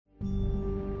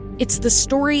It's the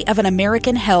story of an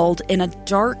American held in a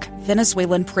dark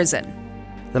Venezuelan prison.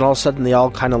 Then all of a sudden they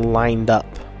all kind of lined up.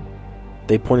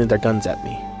 They pointed their guns at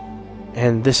me.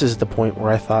 And this is the point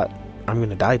where I thought, I'm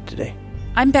going to die today.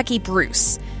 I'm Becky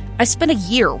Bruce. I spent a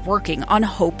year working on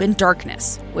Hope in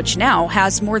Darkness, which now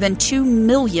has more than 2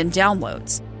 million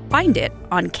downloads. Find it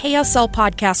on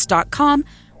kslpodcast.com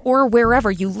or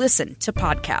wherever you listen to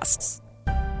podcasts.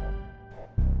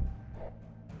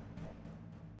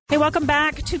 Hey, welcome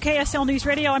back to KSL News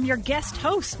Radio. I'm your guest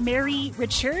host, Mary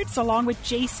Richards, along with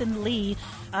Jason Lee.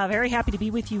 Very happy to be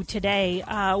with you today.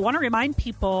 I want to remind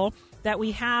people that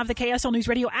we have the KSL News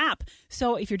Radio app.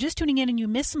 So if you're just tuning in and you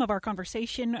missed some of our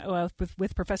conversation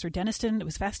with Professor Denniston, it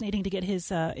was fascinating to get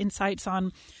his insights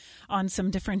on some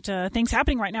different things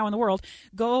happening right now in the world.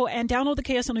 Go and download the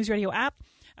KSL News Radio app.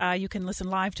 You can listen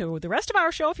live to the rest of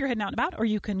our show if you're heading out and about, or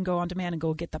you can go on demand and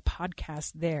go get the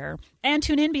podcast there. And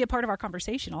tune in, be a part of our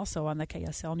conversation also on the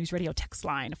KSL News Radio text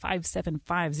line,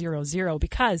 57500,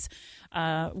 because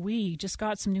we just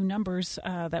got some new numbers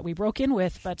that we broke in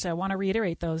with, but I want to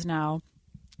reiterate those now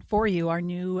for you. Our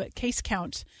new case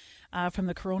count from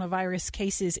the coronavirus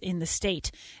cases in the state.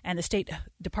 And the State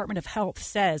Department of Health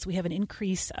says we have an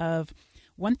increase of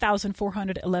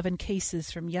 1,411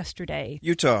 cases from yesterday.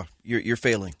 Utah, you're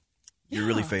failing. You're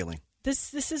really failing.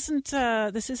 This isn't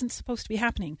supposed to be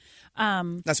happening.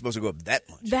 Not supposed to go up that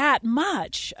much. That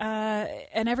much.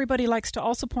 And everybody likes to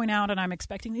also point out, and I'm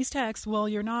expecting these texts, well,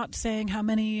 you're not saying how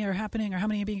many are happening or how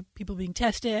many people being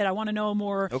tested. I want to know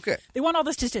more. Okay. They want all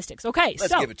the statistics. Okay,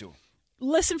 Let's give it to them.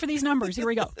 Listen for these numbers. Here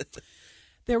we go.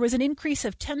 There was an increase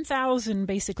of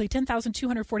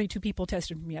 10,242 people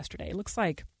tested from yesterday. It looks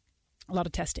like a lot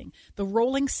of testing. The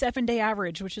rolling 7-day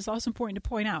average, which is also important to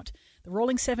point out, the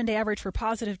rolling 7-day average for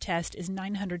positive test is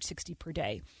 960 per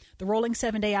day. The rolling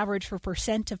 7-day average for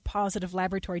percent of positive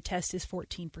laboratory tests is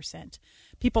 14%.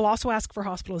 People also ask for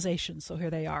hospitalizations, so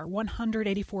here they are.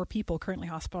 184 people currently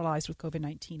hospitalized with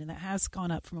COVID-19, and that has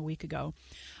gone up from a week ago.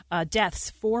 Deaths,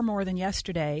 4 more than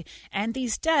yesterday, and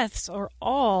these deaths are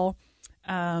all...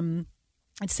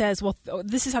 It says, well,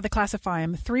 this is how they classify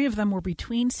them. 3 of them were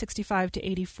between 65 to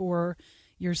 84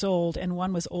 years old, and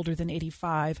 1 was older than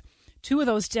 85. 2 of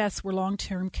those deaths were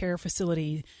long-term care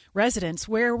facility residents,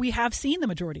 where we have seen the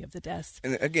majority of the deaths.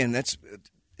 And again, it's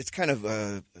kind of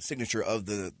a signature of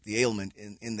the ailment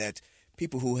in that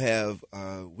people who have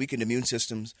weakened immune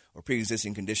systems or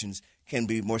pre-existing conditions can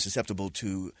be more susceptible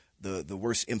to the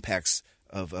worst impacts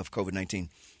of COVID-19.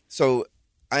 So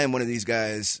I am one of these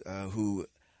guys who...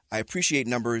 I appreciate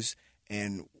numbers,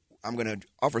 and I'm going to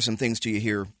offer some things to you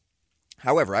here.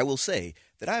 However, I will say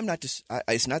that I'm not just.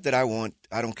 It's not that I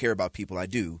don't care about people. I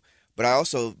do, but I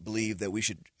also believe that we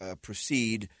should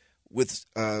proceed with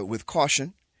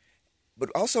caution, but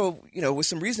also with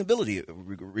some reasonability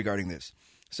regarding this.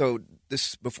 So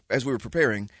this, as we were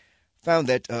preparing, found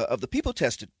that of the people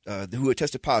tested who had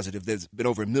tested positive, there's been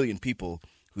over 1 million people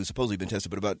who supposedly been tested,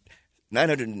 but about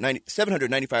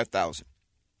 795,000.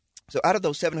 So out of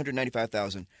those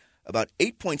 795,000, about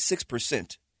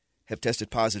 8.6% have tested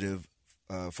positive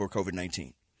for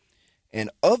COVID-19. And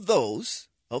of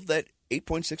that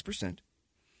 8.6%,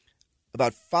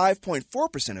 about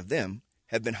 5.4% of them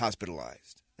have been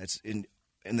hospitalized. That's in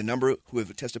the number who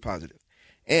have tested positive.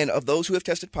 And of those who have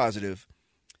tested positive,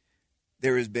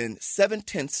 there has been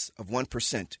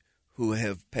 0.7% who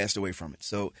have passed away from it.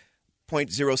 So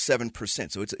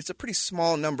 0.07%. So it's a pretty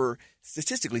small number,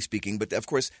 statistically speaking, but of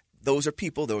course, those are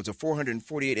people. Those are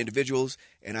 448 individuals,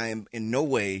 and I am in no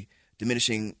way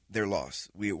diminishing their loss.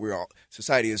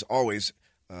 Society is always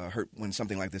hurt when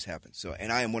something like this happens. So,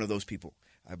 and I am one of those people.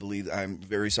 I believe I'm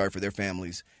very sorry for their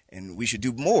families, and we should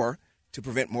do more to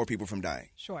prevent more people from dying.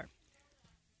 Sure,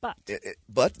 but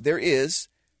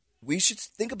we should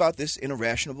think about this in a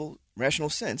rational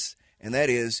sense, and that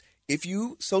is, if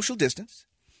you social distance,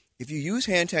 if you use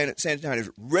hand sanitizer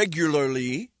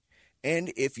regularly,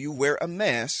 and if you wear a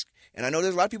mask, and I know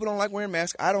there's a lot of people who don't like wearing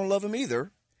masks. I don't love them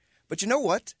either. But you know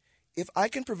what? If I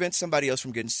can prevent somebody else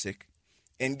from getting sick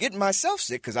and getting myself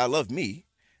sick because I love me,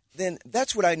 then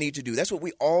that's what I need to do. That's what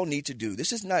we all need to do.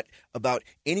 This is not about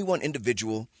any one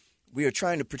individual. We are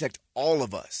trying to protect all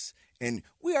of us. And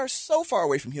we are so far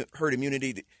away from herd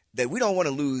immunity that we don't want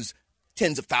to lose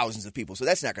tens of thousands of people. So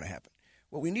that's not going to happen.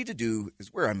 What we need to do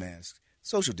is wear our masks,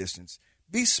 social distance,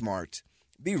 be smart,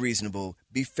 be reasonable,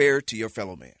 be fair to your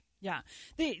fellow man. Yeah.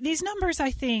 These numbers,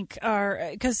 I think, are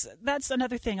 – because that's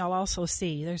another thing I'll also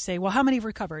see. They say, well, how many have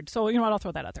recovered? So, you know what, I'll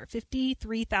throw that out there.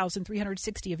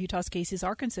 53,360 of Utah's cases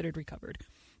are considered recovered.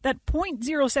 That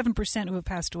 0.07% who have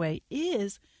passed away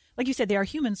is, like you said, they are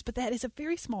humans, but that is a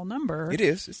very small number. It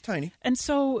is. It's tiny. And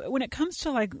so when it comes to,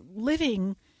 like,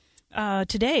 living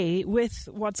today with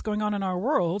what's going on in our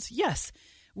world, yes,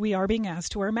 we are being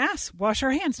asked to wear masks, wash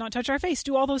our hands, not touch our face,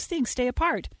 do all those things, stay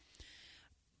apart.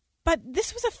 But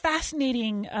this was a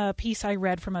fascinating piece I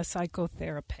read from a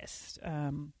psychotherapist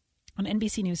on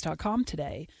NBCnews.com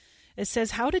today. It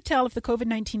says, how to tell if the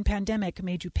COVID-19 pandemic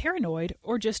made you paranoid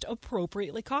or just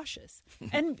appropriately cautious.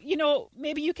 And,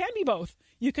 maybe you can be both.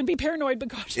 You can be paranoid but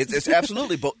cautious. It's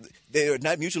absolutely both. They are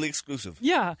not mutually exclusive.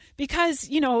 Yeah, because,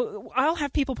 I'll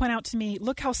have people point out to me,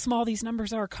 look how small these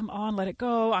numbers are. Come on, let it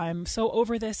go. I'm so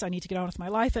over this. I need to get on with my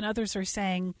life. And others are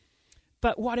saying,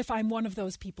 but what if I'm one of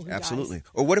those people who Absolutely. dies?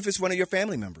 Or what if it's one of your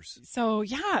family members? So,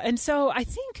 yeah. And so I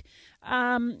think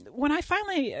when I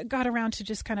finally got around to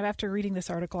just kind of after reading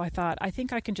this article, I thought, I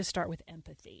think I can just start with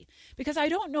empathy. Because I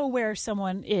don't know where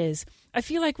someone is. I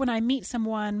feel like when I meet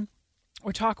someone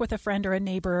or talk with a friend or a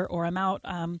neighbor or I'm out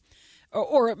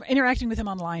or interacting with them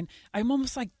online, I'm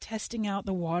almost like testing out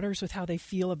the waters with how they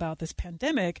feel about this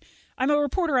pandemic. I'm a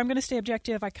reporter. I'm going to stay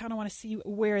objective. I kind of want to see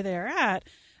where they're at.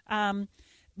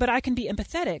 But I can be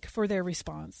empathetic for their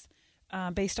response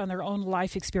based on their own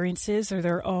life experiences or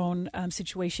their own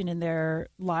situation in their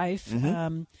life,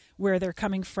 where they're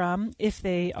coming from, if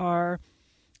they are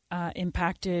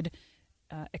impacted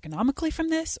economically from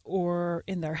this or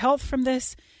in their health from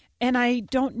this. And I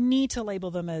don't need to label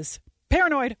them as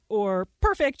paranoid or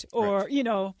perfect or,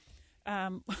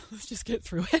 let's just get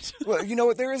through it. Well, you know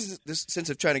what? There is this sense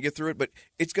of trying to get through it, but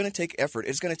it's going to take effort.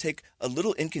 It's going to take a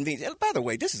little inconvenience. And by the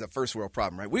way, this is a first world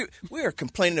problem, right? We are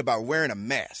complaining about wearing a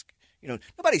mask.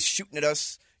 Nobody's shooting at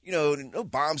us. No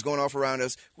bombs going off around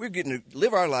us. We're getting to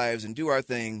live our lives and do our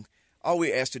thing. All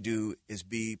we're asked to do is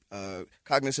be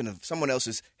cognizant of someone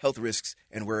else's health risks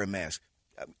and wear a mask.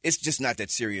 It's just not that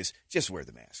serious. Just wear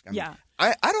the mask. I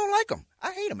don't like them.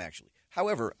 I hate them, actually.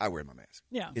 However, I wear my mask.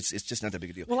 Yeah. It's just not that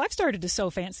big a deal. Well, I've started to sew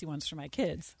fancy ones for my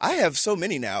kids. I have so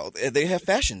many now. They have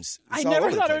fashions. I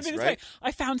never thought it would be this way.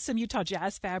 I found some Utah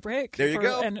Jazz fabric. There you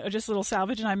go. And just a little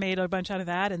salvage, and I made a bunch out of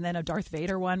that, and then a Darth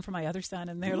Vader one for my other son.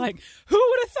 And they're like, who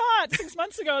would have thought 6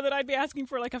 months ago that I'd be asking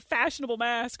for like a fashionable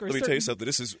mask? Or Let me tell you something.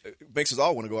 This makes us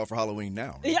all want to go out for Halloween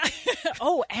now. Right? Yeah.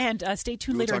 Oh, and stay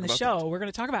tuned later in the show. That. We're going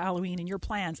to talk about Halloween and your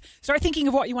plans. Start thinking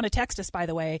of what you want to text us, by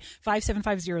the way,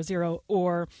 57500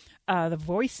 or the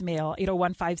voicemail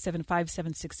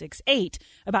 801-575-7668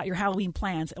 about your Halloween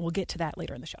plans, and we'll get to that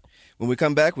later in the show. When we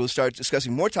come back, we'll start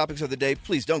discussing more topics of the day.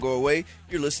 Please don't go away.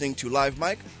 You're listening to Live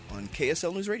Mike on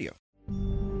KSL News Radio.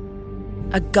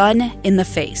 A gun in the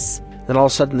face. Then all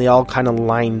of a sudden they all kind of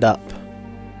lined up.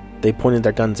 They pointed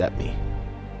their guns at me.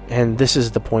 And this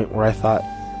is the point where I thought,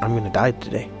 I'm going to die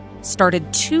today.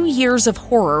 Started 2 years of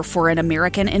horror for an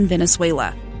American in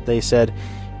Venezuela. They said,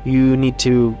 you need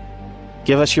to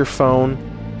give us your phone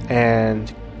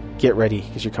and get ready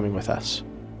because you're coming with us.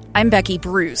 I'm Becky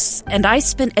Bruce, and I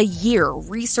spent a year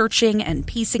researching and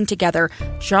piecing together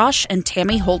Josh and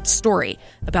Tammy Holt's story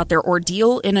about their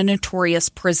ordeal in a notorious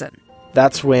prison.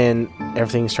 That's when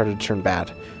everything started to turn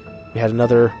bad. We had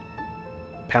another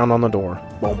pound on the door.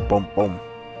 Boom, boom, boom.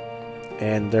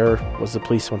 And there was the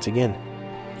police once again.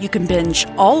 You can binge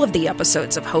all of the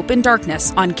episodes of Hope in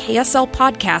Darkness on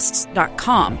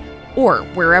KSLpodcasts.com or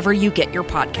wherever you get your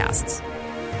podcasts.